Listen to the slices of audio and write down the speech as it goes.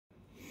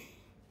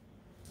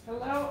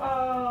Hello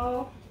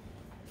all.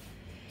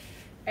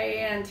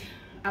 And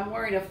I'm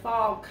wearing a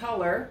fall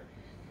color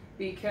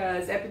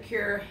because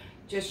Epicure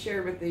just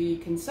shared with the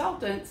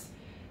consultants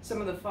some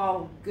of the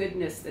fall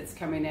goodness that's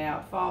coming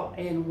out, fall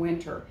and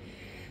winter.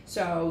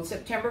 So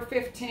September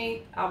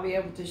 15th, I'll be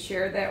able to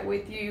share that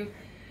with you.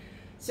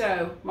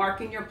 So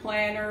mark in your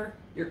planner,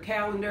 your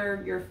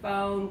calendar, your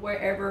phone,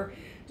 wherever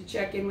to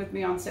check in with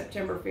me on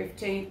September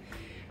 15th.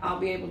 I'll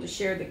be able to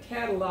share the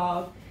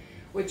catalog,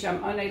 which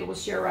I'm unable to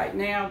share right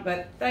now,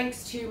 but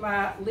thanks to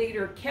my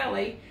leader,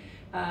 Kelly,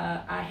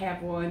 I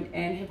have one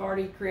and have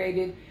already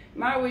created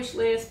my wish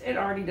list and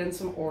already done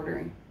some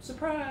ordering.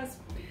 Surprise!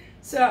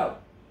 So,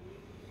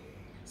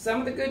 some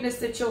of the goodness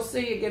that you'll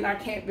see, again, I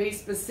can't be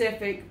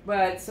specific,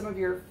 but some of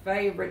your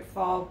favorite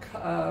fall,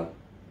 I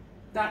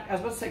was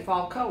about to say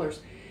fall colors,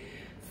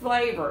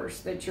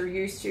 flavors that you're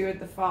used to at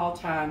the fall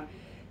time.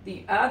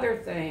 The other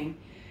thing,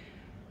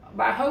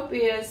 my hope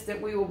is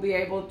that we will be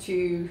able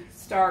to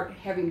start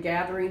having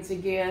gatherings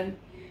again,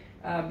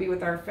 be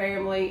with our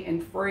family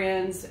and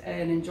friends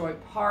and enjoy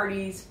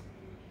parties.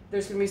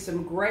 There's going to be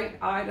some great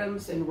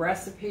items and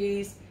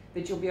recipes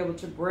that you'll be able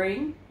to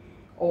bring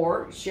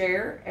or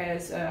share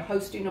as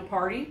hosting a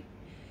party,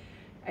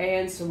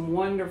 and some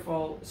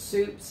wonderful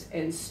soups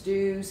and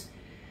stews.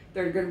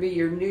 They're going to be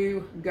your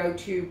new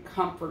go-to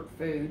comfort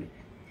food.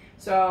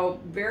 So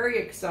very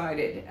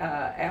excited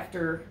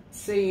after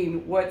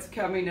seeing what's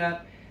coming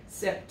up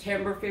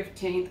September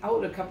 15th. Oh,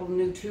 and a couple of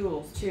new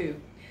tools too.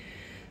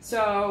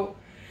 So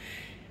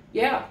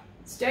yeah,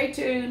 stay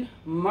tuned,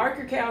 mark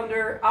your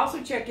calendar.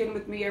 Also check in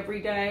with me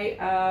every day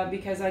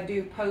because I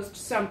do post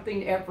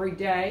something every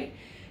day,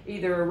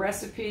 either a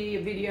recipe,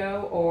 a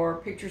video, or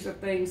pictures of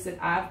things that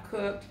I've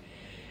cooked.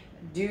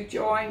 Do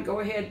join,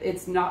 go ahead,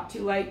 it's not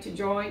too late to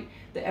join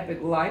the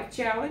Epic Life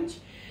Challenge.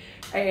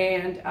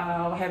 And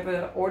I'll have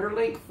an order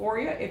link for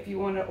you if you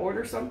want to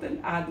order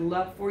something. I'd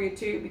love for you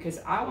to, because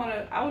I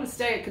want to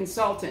stay a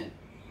consultant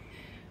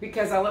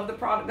because I love the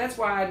product. That's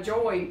why I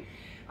joined.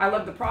 I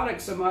love the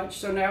product so much,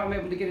 so now I'm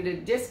able to get it at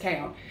a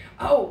discount.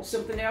 Oh,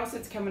 something else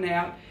that's coming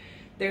out.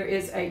 There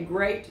is a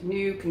great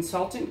new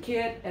consultant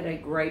kit at a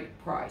great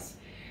price.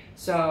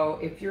 So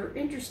if you're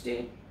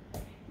interested,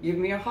 give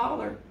me a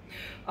holler.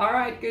 All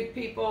right, good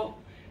people.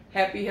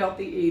 Happy,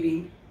 healthy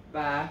eating.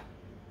 Bye.